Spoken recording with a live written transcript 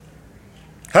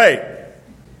Hey,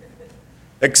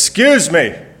 excuse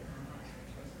me.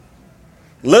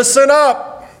 Listen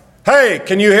up. Hey,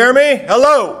 can you hear me?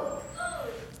 Hello.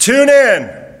 Tune in.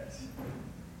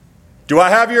 Do I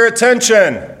have your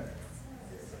attention?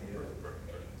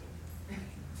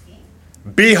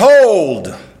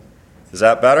 Behold. Is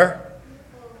that better?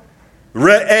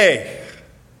 Re'eh.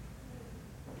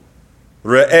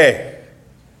 Re'eh.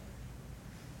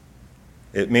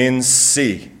 It means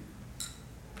see.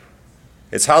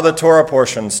 It's how the Torah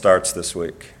portion starts this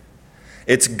week.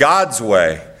 It's God's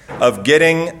way of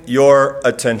getting your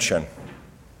attention.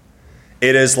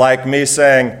 It is like me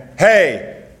saying,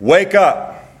 hey, wake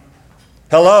up.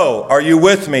 Hello, are you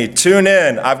with me? Tune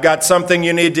in. I've got something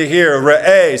you need to hear.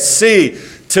 Re'eh, see.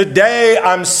 Today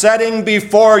I'm setting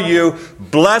before you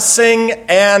blessing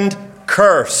and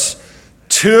curse.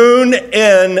 Tune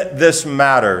in. This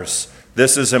matters.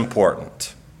 This is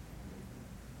important.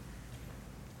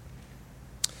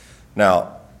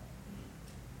 Now,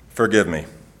 forgive me.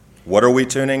 What are we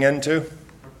tuning into?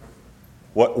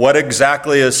 What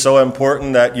exactly is so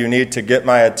important that you need to get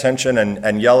my attention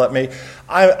and yell at me?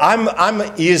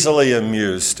 I'm easily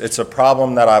amused. It's a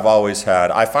problem that I've always had.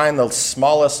 I find the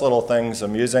smallest little things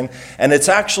amusing, and it's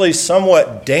actually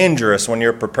somewhat dangerous when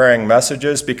you're preparing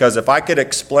messages, because if I could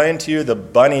explain to you the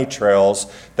bunny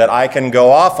trails that I can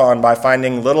go off on by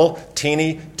finding little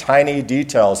teeny tiny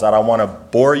details that I want to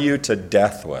bore you to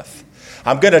death with.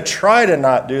 I'm going to try to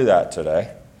not do that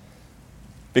today,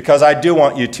 because I do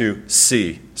want you to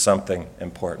see something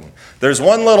important. There's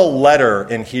one little letter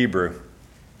in Hebrew,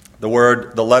 the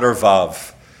letter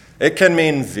Vav. It can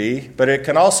mean V, but it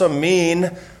can also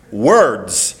mean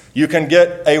words. You can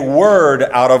get a word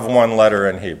out of one letter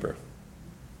in Hebrew.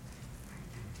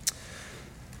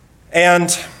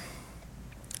 And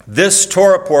this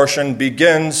Torah portion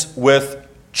begins with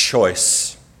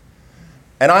choice.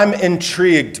 And I'm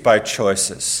intrigued by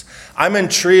choices. I'm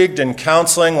intrigued in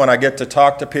counseling when I get to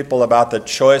talk to people about the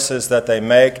choices that they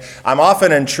make. I'm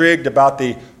often intrigued about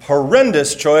the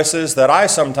horrendous choices that I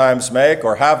sometimes make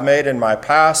or have made in my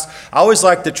past. I always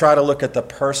like to try to look at the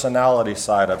personality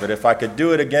side of it. If I could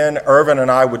do it again, Irvin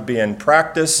and I would be in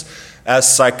practice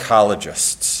as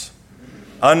psychologists,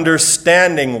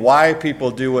 understanding why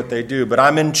people do what they do. But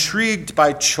I'm intrigued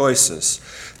by choices.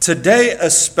 Today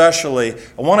especially,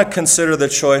 I want to consider the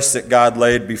choice that God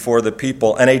laid before the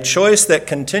people, and a choice that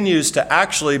continues to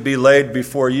actually be laid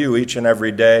before you each and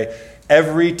every day,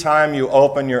 every time you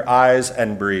open your eyes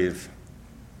and breathe.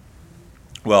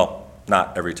 Well,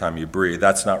 not every time you breathe.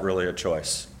 That's not really a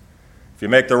choice. If you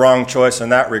make the wrong choice in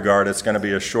that regard, it's going to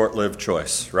be a short-lived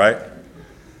choice, right?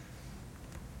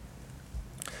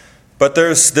 But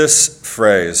there's this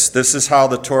phrase. This is how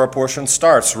the Torah portion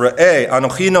starts. Re'eh,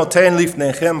 anochi noten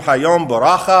lifnechem hayom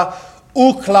baracha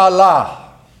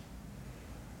uklala.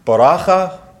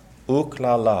 Baracha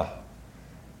uklala.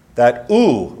 That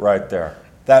u right there.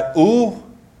 That u,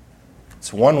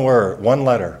 it's one word, one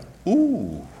letter.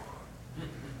 U.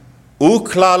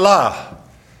 Uklala.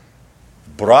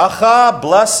 Bracha,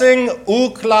 blessing,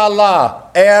 uklala,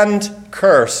 and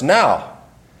curse. Now,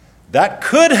 that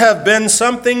could have been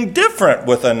something different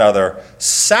with another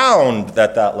sound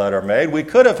that letter made. We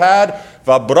could have had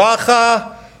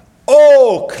vabracha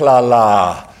o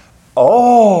klala.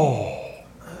 Oh.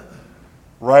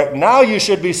 Right now you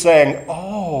should be saying,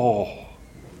 oh.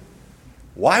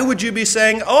 Why would you be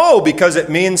saying, oh? Because it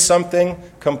means something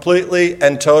completely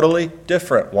and totally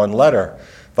different. One letter.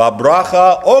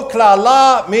 Vabracha o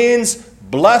klala means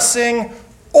blessing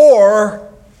or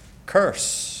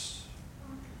curse.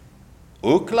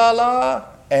 Uklala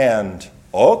and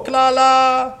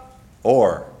oklala,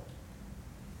 or.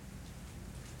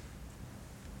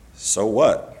 So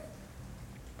what?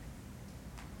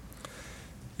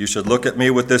 You should look at me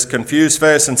with this confused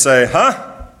face and say,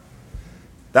 huh?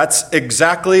 That's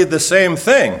exactly the same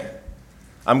thing.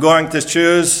 I'm going to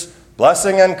choose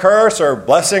blessing and curse, or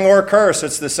blessing or curse.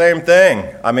 It's the same thing.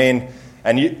 I mean,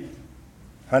 and you,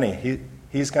 honey,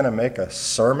 he's going to make a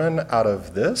sermon out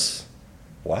of this?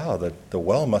 Wow, the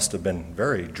well must have been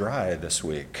very dry this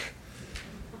week.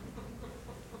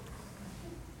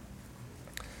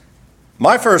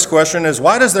 My first question is,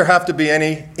 why does there have to be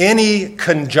any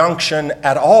conjunction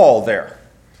at all there?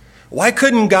 Why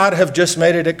couldn't God have just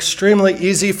made it extremely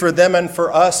easy for them and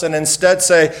for us, and instead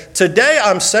say, today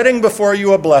I'm setting before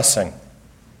you a blessing?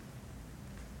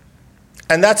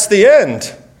 And that's the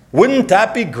end. Wouldn't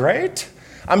that be great?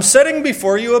 I'm setting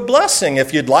before you a blessing.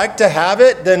 If you'd like to have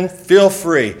it, then feel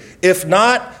free. If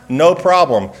not, no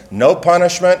problem. No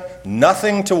punishment,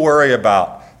 nothing to worry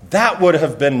about. That would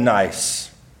have been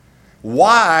nice.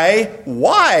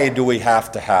 Why do we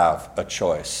have to have a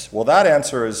choice? Well, that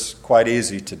answer is quite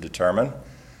easy to determine.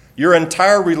 Your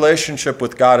entire relationship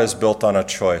with God is built on a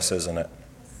choice, isn't it?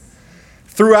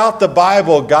 Throughout the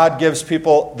Bible, God gives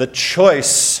people the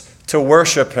choice to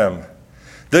worship Him,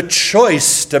 the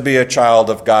choice to be a child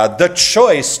of God, the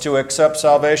choice to accept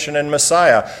salvation in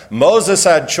Messiah. Moses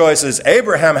had choices.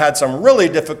 Abraham had some really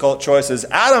difficult choices.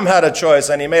 Adam had a choice,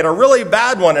 and he made a really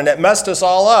bad one, and it messed us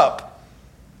all up.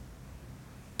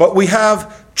 But we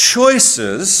have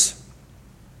choices,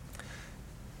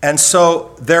 and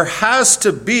so there has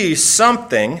to be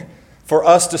something for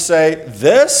us to say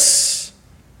this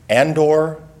and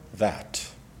or that.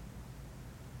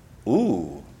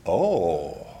 Ooh,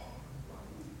 oh.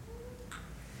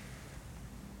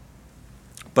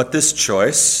 But this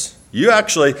choice, you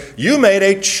made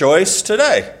a choice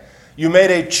today. You made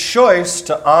a choice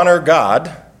to honor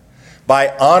God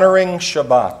by honoring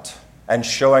Shabbat and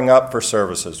showing up for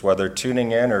services, whether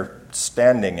tuning in or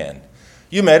standing in.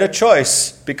 You made a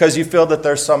choice because you feel that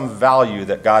there's some value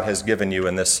that God has given you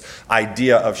in this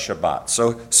idea of Shabbat.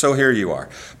 So here you are.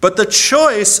 But the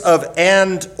choice of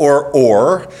and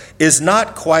or is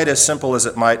not quite as simple as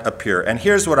it might appear. And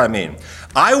here's what I mean.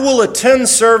 I will attend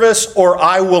service or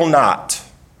I will not.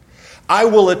 I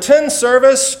will attend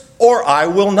service or I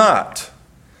will not.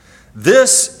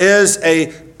 This is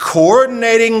a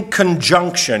coordinating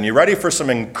conjunction. You ready for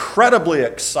some incredibly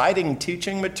exciting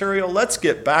teaching material? Let's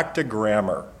get back to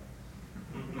grammar.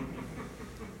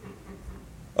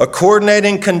 A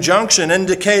coordinating conjunction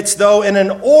indicates, though, in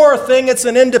an or thing, it's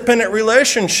an independent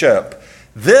relationship.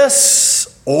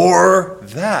 This or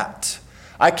that.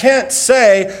 I can't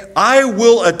say, I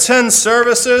will attend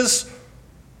services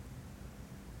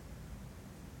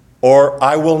or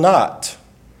I will not.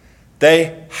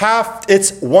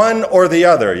 It's one or the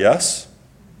other, yes?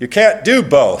 You can't do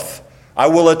both. I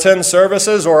will attend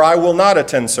services or I will not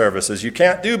attend services. You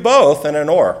can't do both in an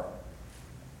or.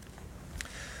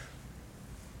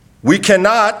 We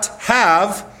cannot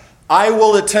have I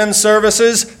will attend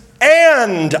services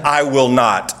and I will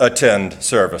not attend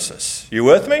services. You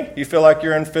with me? You feel like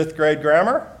you're in 5th grade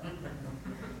grammar?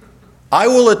 I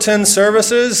will attend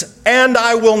services and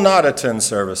I will not attend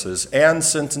services. And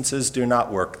sentences do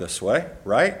not work this way,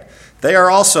 right? They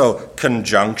are also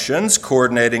conjunctions,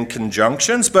 coordinating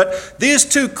conjunctions, but these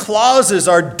two clauses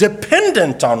are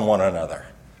dependent on one another.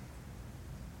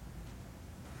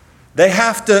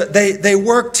 They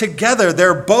work together.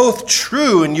 They're both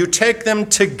true, and you take them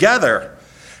together.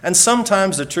 And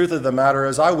sometimes the truth of the matter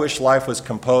is I wish life was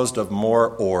composed of more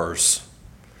ors.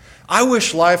 I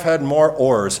wish life had more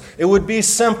ors. It would be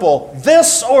simple,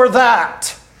 this or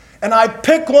that. And I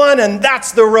pick one, and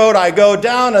that's the road I go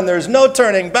down, and there's no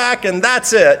turning back, and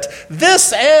that's it.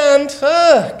 This and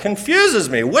confuses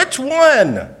me. Which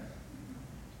one?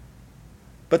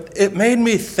 But it made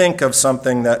me think of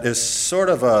something that is sort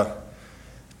of a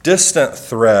distant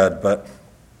thread, but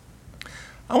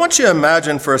I want you to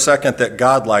imagine for a second that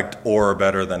God liked or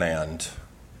better than and.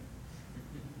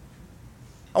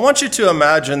 I want you to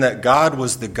imagine that God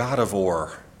was the God of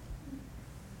or.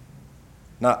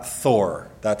 Not Thor,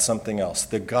 that's something else.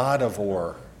 The God of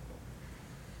or.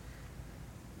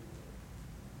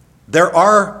 There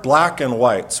are black and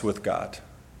whites with God.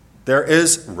 There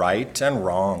is right and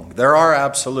wrong. There are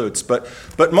absolutes. But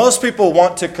most people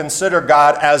want to consider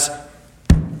God as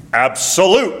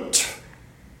absolute.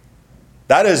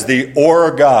 That is the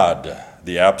or God,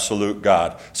 the absolute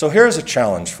God. So here's a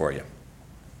challenge for you.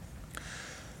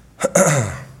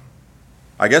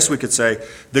 I guess we could say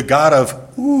the God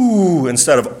of ooh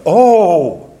instead of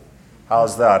oh.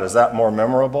 How's that? Is that more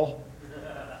memorable?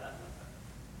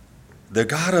 The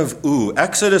God of ooh.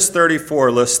 Exodus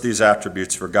 34 lists these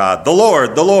attributes for God. The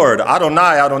Lord,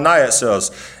 Adonai, Adonai it says.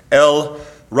 El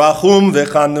Rahum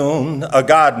V'Chanun, a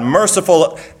God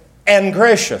merciful and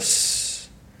gracious.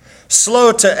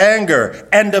 Slow to anger,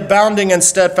 and abounding in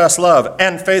steadfast love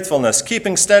and faithfulness,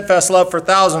 keeping steadfast love for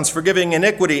thousands, forgiving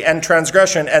iniquity and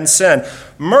transgression and sin.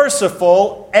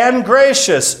 Merciful and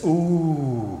gracious.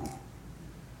 Ooh.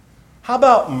 How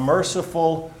about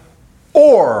merciful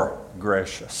or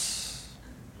gracious?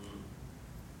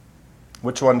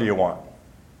 Which one do you want?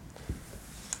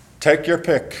 Take your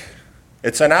pick.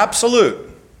 It's an absolute.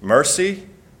 Mercy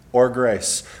or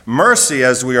grace. Mercy,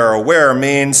 as we are aware,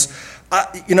 means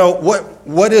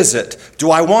what is it?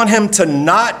 Do I want him to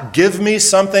not give me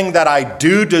something that I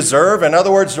do deserve? In other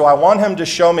words, do I want him to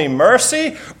show me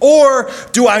mercy? Or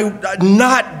do I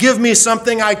not give me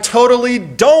something I totally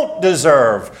don't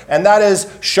deserve? And that is,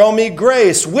 show me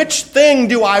grace. Which thing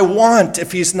do I want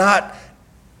if he's not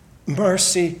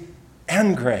mercy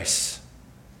and grace?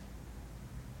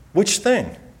 Which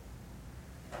thing?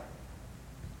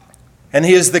 And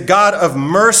he is the God of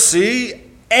mercy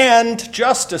and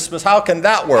justice. But how can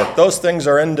that work? Those things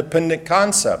are independent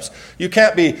concepts. You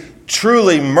can't be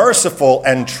truly merciful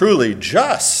and truly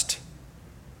just.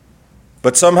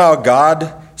 But somehow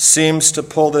God seems to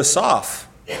pull this off.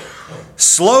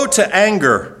 Slow to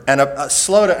anger, and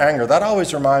slow to anger, that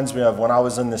always reminds me of when I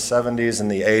was in the 70s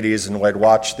and the 80s and we'd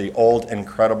watch the old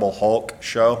Incredible Hulk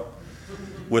show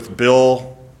with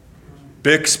Bill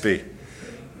Bixby.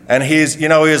 And he's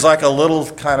like a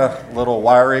little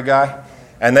wiry guy.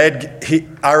 And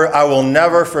I will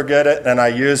never forget it, and I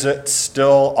use it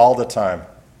still all the time.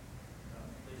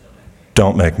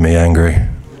 Don't make me angry.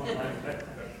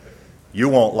 You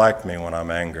won't like me when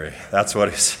I'm angry. That's what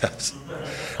he says.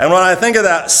 And when I think of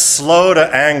that slow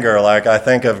to anger, like I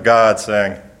think of God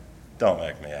saying, don't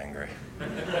make me angry.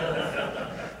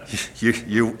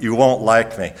 You won't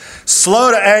like me.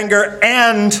 Slow to anger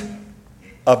and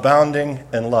abounding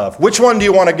in love. Which one do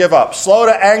you want to give up? Slow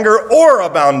to anger or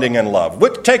abounding in love?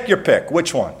 Take your pick.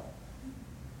 Which one?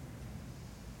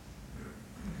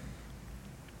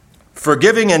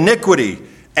 Forgiving iniquity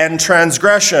and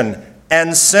transgression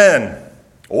and sin.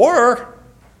 Or,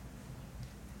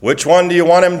 which one do you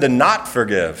want him to not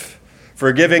forgive?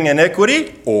 Forgiving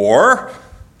iniquity or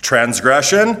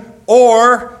transgression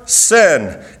or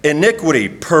sin? Iniquity,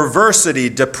 perversity,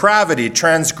 depravity,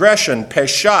 transgression,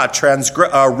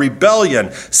 pesha,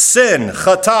 rebellion, sin,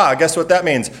 chata. Guess what that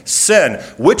means? Sin.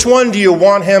 Which one do you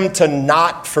want him to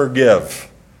not forgive?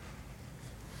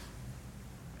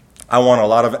 I want a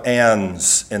lot of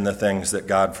ands in the things that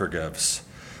God forgives.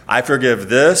 I forgive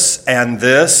this and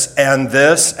this and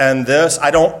this and this.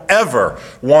 I don't ever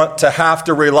want to have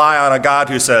to rely on a God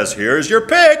who says, here's your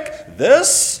pick,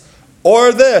 this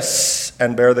or this,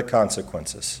 and bear the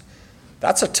consequences.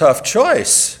 That's a tough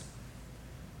choice.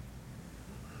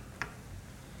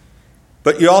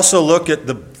 But you also look at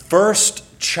the first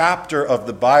chapter of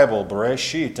the Bible,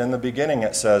 Bereshit. In the beginning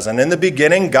it says, and in the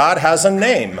beginning God has a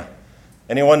name.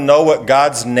 Anyone know what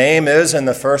God's name is in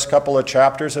the first couple of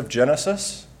chapters of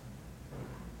Genesis?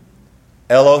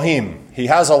 Elohim. He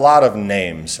has a lot of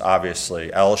names,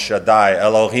 obviously. El Shaddai,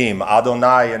 Elohim,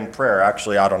 Adonai in prayer.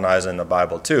 Actually, Adonai is in the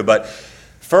Bible too. But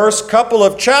first couple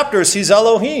of chapters, he's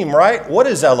Elohim, right? What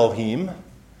is Elohim?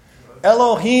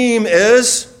 Elohim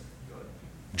is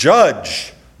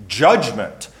judge,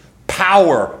 judgment,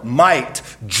 power, might,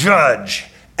 judge.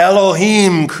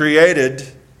 Elohim created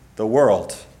the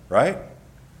world, right?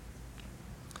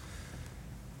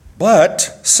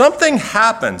 But something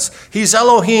happens. He's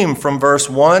Elohim from verse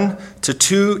 1 to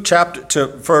 2,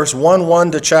 verse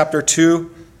 1:1 to chapter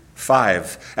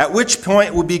 2:5. At which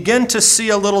point we begin to see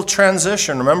a little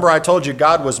transition. Remember I told you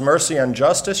God was mercy and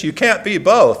justice? You can't be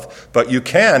both, but you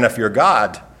can if you're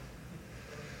God.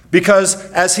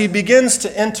 Because as he begins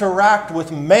to interact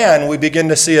with man, we begin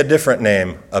to see a different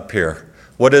name appear.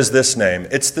 What is this name?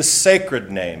 It's the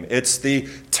sacred name. It's the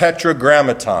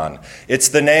tetragrammaton. It's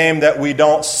the name that we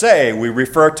don't say. We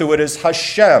refer to it as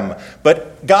Hashem.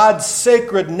 But God's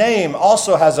sacred name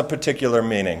also has a particular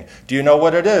meaning. Do you know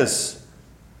what it is?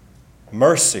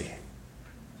 Mercy.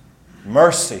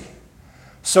 Mercy.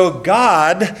 So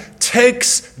God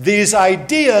takes these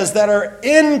ideas that are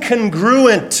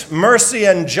incongruent, mercy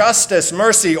and justice.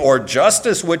 Mercy or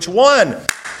justice, which one?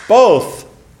 Both.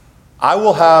 I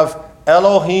will have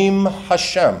Elohim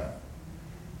Hashem,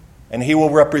 and he will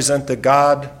represent the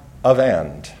God of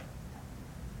and.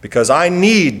 Because I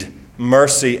need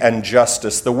mercy and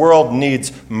justice. The world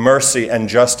needs mercy and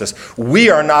justice.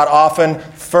 We are not often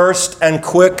first and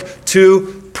quick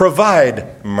to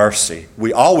provide mercy.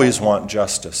 We always want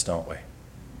justice, don't we?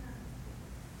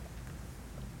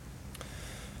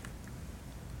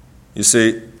 You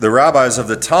see, the rabbis of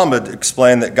the Talmud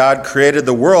explain that God created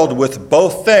the world with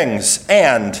both things,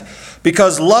 and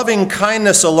because loving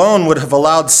kindness alone would have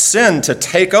allowed sin to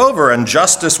take over and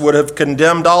justice would have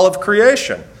condemned all of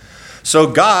creation. So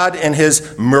God, in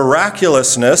his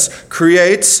miraculousness,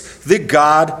 creates the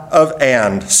God of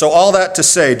and. So all that to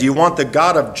say, do you want the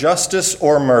God of justice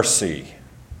or mercy?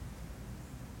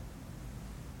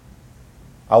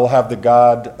 I will have the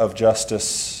God of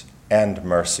justice and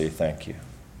mercy, thank you.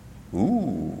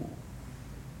 Ooh.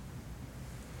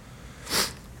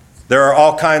 There are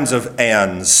all kinds of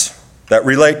ands that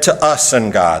relate to us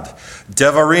and God.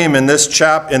 Devarim in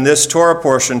this Torah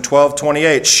portion,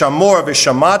 12:28, Shamor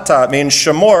v'shamata means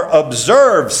Shamor,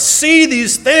 observe, see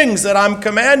these things that I'm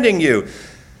commanding you.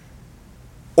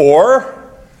 Or,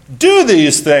 do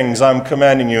these things I'm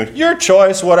commanding you. Your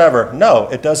choice, whatever. No,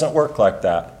 it doesn't work like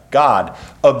that. God.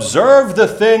 Observe the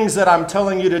things that I'm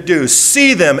telling you to do.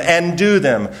 See them and do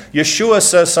them. Yeshua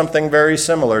says something very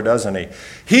similar, doesn't he?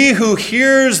 He who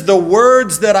hears the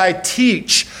words that I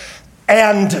teach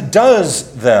and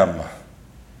does them.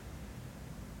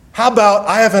 How about,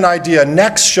 I have an idea,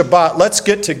 next Shabbat, let's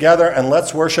get together and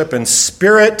let's worship in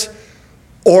spirit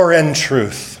or in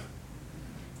truth.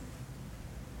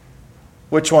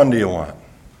 Which one do you want?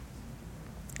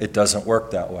 It doesn't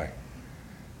work that way.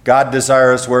 God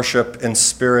desires worship in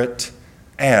spirit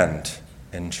and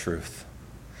in truth.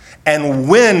 And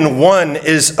when one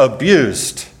is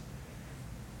abused,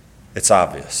 it's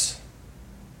obvious.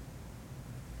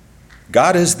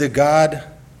 God is the God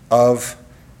of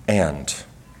and.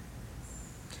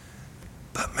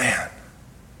 But man,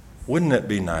 wouldn't it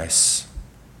be nice?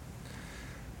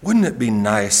 Wouldn't it be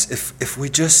nice if we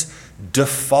just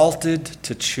defaulted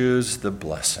to choose the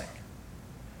blessing?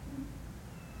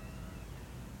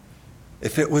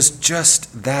 If it was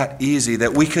just that easy,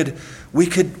 that we could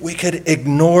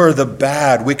ignore the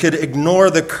bad, we could ignore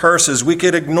the curses, we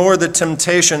could ignore the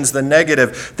temptations, the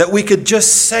negative, that we could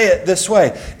just say it this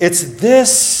way: it's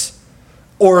this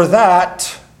or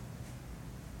that,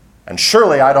 and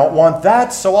surely I don't want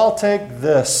that, so I'll take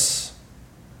this.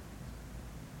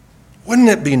 Wouldn't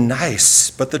it be nice?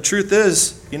 But the truth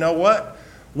is, you know what?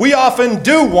 We often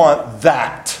do want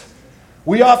that.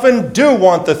 We often do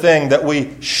want the thing that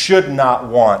we should not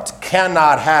want,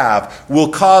 cannot have, will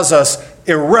cause us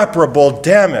irreparable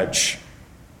damage.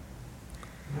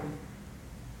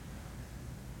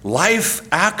 Life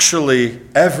actually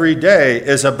every day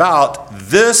is about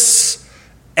this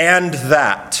and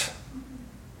that.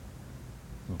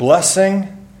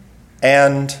 Blessing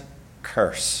and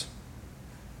curse.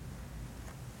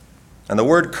 And the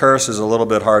word curse is a little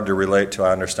bit hard to relate to,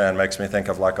 I understand. It makes me think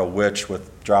of like a witch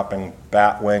with dropping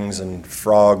bat wings and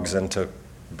frogs into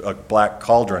a black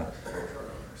cauldron.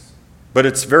 But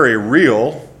it's very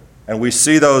real, and we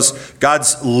see those,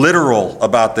 God's literal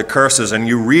about the curses, and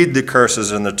you read the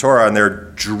curses in the Torah, and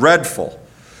they're dreadful.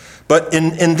 But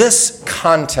in this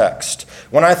context,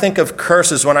 when I think of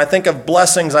curses, when I think of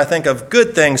blessings, I think of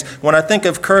good things. When I think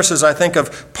of curses, I think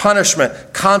of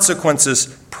punishment, consequences,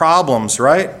 problems,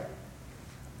 right?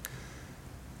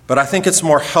 But I think it's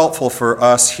more helpful for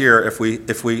us here if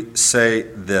we say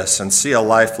this and see a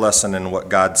life lesson in what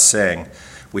God's saying.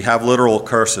 We have literal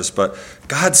curses, but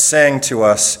God's saying to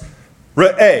us,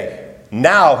 Re'eh,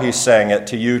 now he's saying it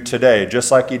to you today,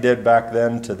 just like he did back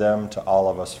then to them, to all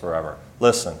of us forever.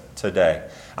 Listen, today,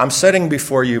 I'm setting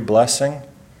before you blessing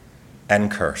and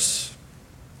curse.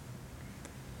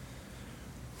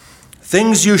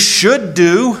 Things you should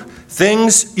do,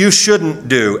 things you shouldn't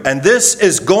do. And this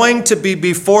is going to be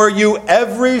before you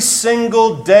every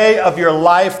single day of your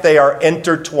life. They are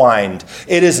intertwined.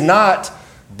 It is not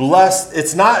blessed.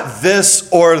 It's not this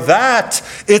or that.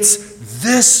 It's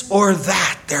this or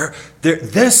that. They're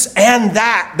this and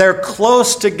that. They're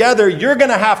close together. You're going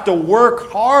to have to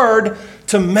work hard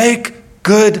to make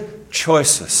good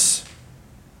choices.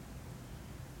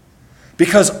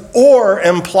 Because or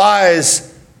implies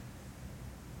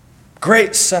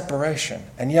great separation.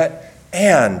 And yet,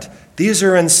 and these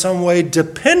are in some way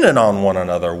dependent on one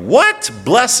another. What?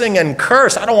 Blessing and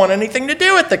curse. I don't want anything to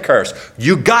do with the curse.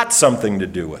 You got something to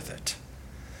do with it.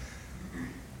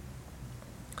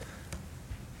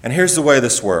 And here's the way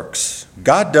this works.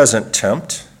 God doesn't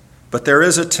tempt, but there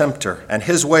is a tempter, and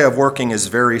his way of working is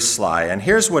very sly. And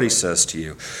here's what he says to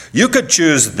you. You could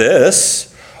choose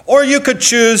this, or you could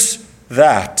choose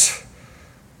that.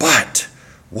 But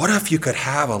what if you could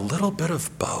have a little bit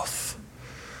of both?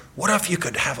 What if you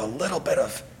could have a little bit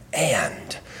of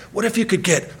and? What if you could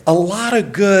get a lot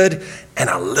of good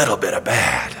and a little bit of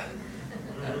bad?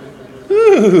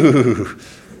 Ooh.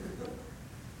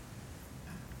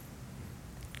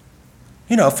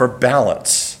 You know, for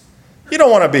balance. You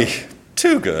don't want to be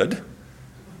too good.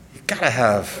 You got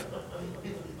to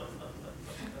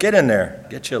get in there,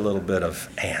 get you a little bit of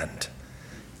and,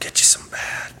 get you some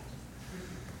bad.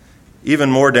 Even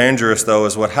more dangerous, though,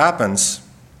 is what happens.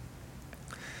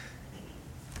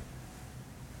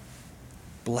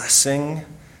 Blessing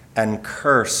and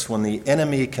curse, when the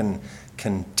enemy can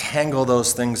tangle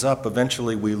those things up,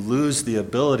 eventually we lose the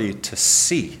ability to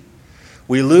see.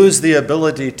 We lose the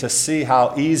ability to see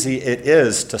how easy it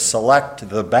is to select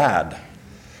the bad.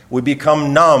 We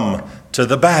become numb to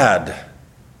the bad.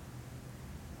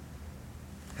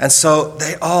 And so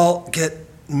they all get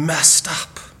messed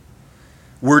up.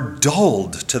 We're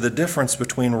dulled to the difference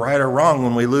between right or wrong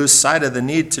when we lose sight of the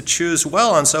need to choose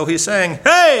well. And so he's saying,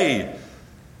 hey,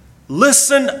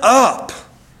 listen up.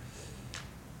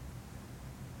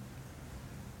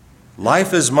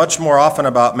 Life is much more often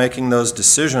about making those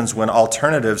decisions when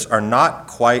alternatives are not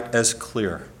quite as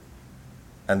clear,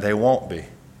 and they won't be.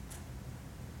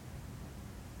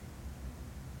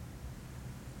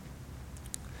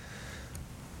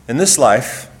 In this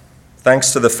life,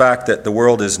 thanks to the fact that the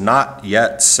world is not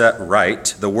yet set right,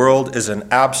 the world is an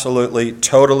absolutely,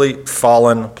 totally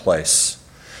fallen place.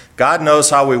 God knows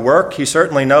how we work. He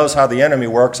certainly knows how the enemy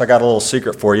works. I got a little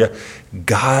secret for you.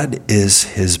 God is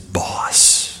his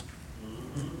boss.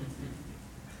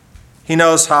 He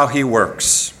knows how he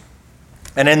works.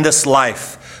 And in this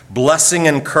life, blessing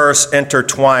and curse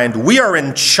intertwined, we are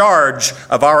in charge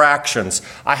of our actions.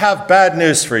 I have bad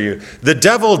news for you. The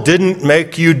devil didn't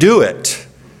make you do it.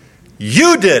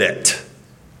 You did it.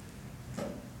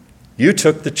 You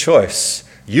took the choice.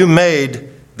 You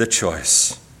made the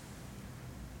choice.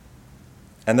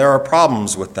 And there are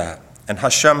problems with that. And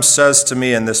Hashem says to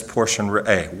me in this portion,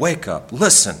 hey, wake up,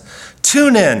 listen,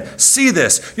 tune in, see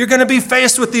this. You're going to be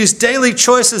faced with these daily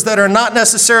choices that are not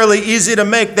necessarily easy to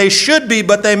make. They should be,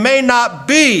 but they may not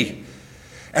be.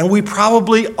 And we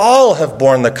probably all have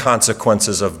borne the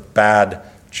consequences of bad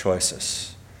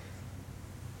choices.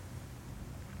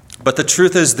 But the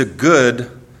truth is the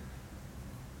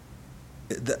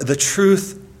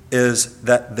truth is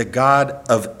that the God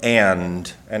of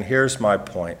and here's my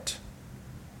point.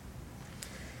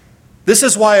 This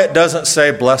is why it doesn't say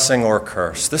blessing or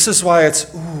curse. This is why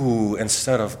it's ooh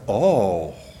instead of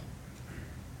oh.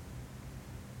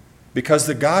 Because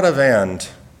the God of and,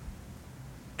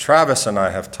 Travis and I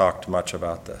have talked much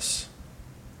about this,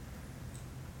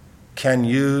 can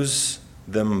use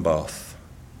them both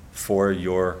for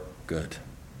your good.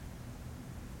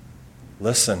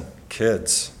 Listen,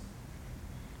 kids,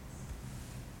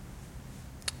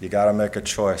 you got to make a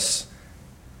choice.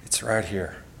 It's right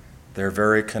here. They're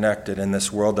very connected. In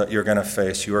this world that you're going to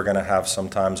face, you are going to have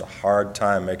sometimes a hard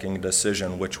time making a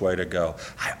decision which way to go.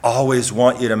 I always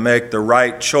want you to make the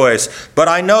right choice, but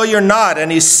I know you're not.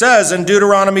 And he says in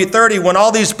Deuteronomy 30, when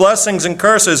all these blessings and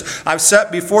curses I've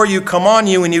set before you come on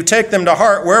you and you take them to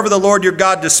heart, wherever the Lord your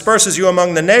God disperses you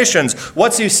among the nations,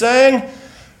 what's he saying?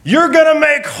 You're going to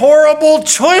make horrible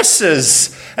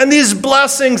choices. And these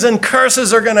blessings and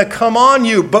curses are going to come on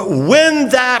you. But when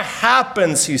that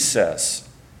happens, he says,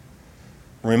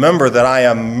 remember that I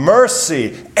am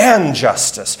mercy and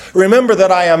justice. Remember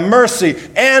that I am mercy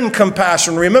and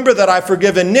compassion. Remember that I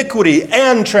forgive iniquity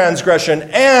and transgression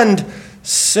and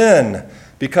sin.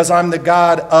 Because I'm the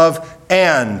God of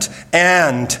and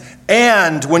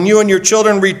when you and your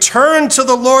children return to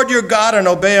the Lord your God and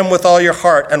obey him with all your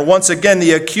heart. And once again,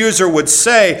 the accuser would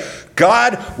say,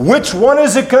 God, which one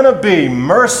is it going to be,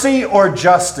 mercy or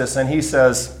justice? And he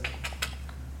says,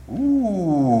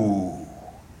 ooh,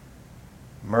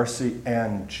 mercy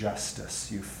and justice,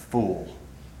 you fool.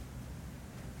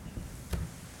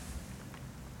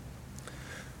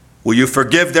 Will you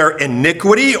forgive their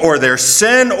iniquity or their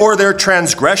sin or their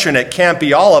transgression? It can't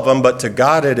be all of them, but to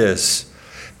God it is.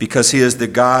 Because he is the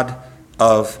God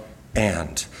of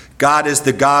and. God is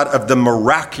the God of the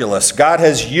miraculous. God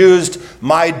has used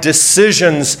my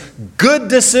decisions, good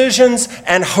decisions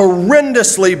and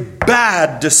horrendously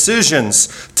bad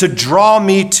decisions, to draw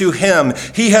me to him.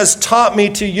 He has taught me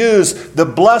to use the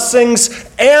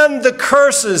blessings and the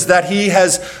curses that he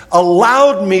has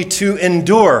allowed me to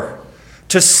endure,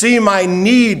 to see my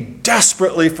need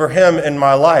desperately for him in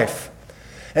my life.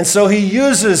 And so he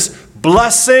uses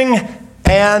blessing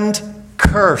and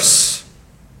curse.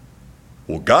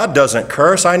 Well, God doesn't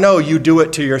curse. I know you do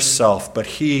it to yourself, but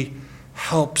he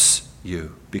helps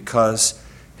you because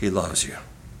he loves you.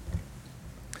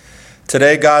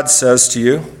 Today, God says to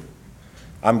you,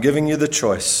 I'm giving you the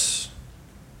choice.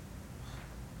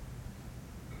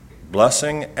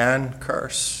 Blessing and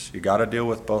curse. You got to deal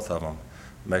with both of them.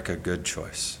 Make a good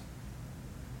choice.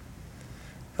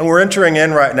 And we're entering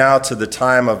in right now to the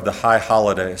time of the high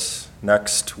holidays.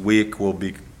 Next week will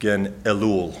begin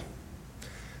Elul,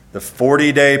 the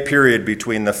 40-day period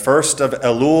between the first of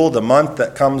Elul, the month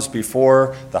that comes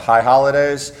before the high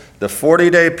holidays, the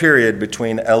 40-day period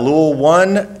between Elul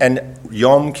 1 and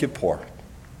Yom Kippur.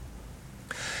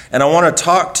 And I want to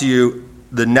talk to you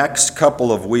the next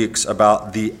couple of weeks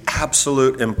about the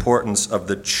absolute importance of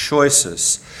the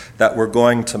choices that we're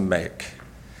going to make.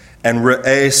 And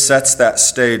Re'eh sets that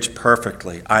stage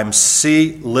perfectly.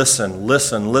 Listen,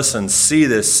 see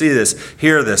this,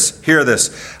 hear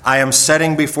this. I am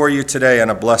setting before you today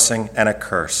a blessing and a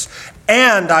curse.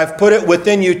 And I've put it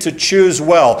within you to choose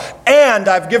well. And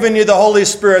I've given you the Holy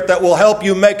Spirit that will help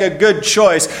you make a good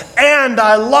choice. And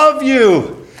I love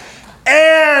you.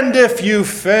 And if you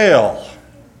fail,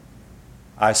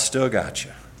 I still got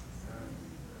you.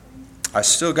 I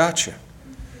still got you.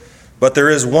 But there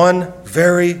is one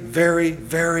very, very,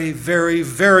 very, very,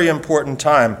 very important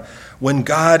time when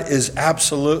God is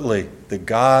absolutely the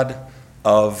God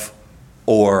of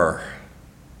or.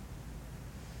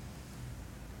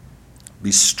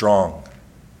 Be strong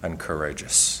and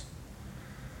courageous.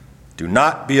 Do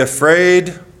not be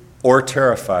afraid or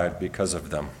terrified because of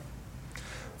them.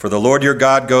 For the Lord your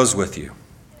God goes with you.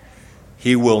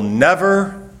 He will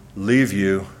never leave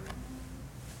you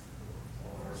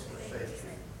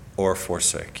or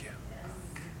forsake you.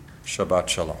 Shabbat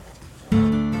shalom.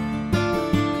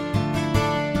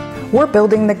 We're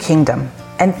building the kingdom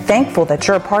and thankful that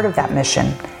you're a part of that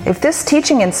mission. If this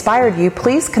teaching inspired you,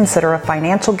 please consider a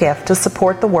financial gift to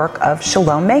support the work of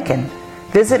Shalom Macon.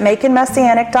 Visit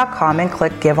MaconMessianic.com and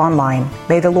click Give Online.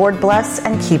 May the Lord bless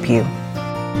and keep you.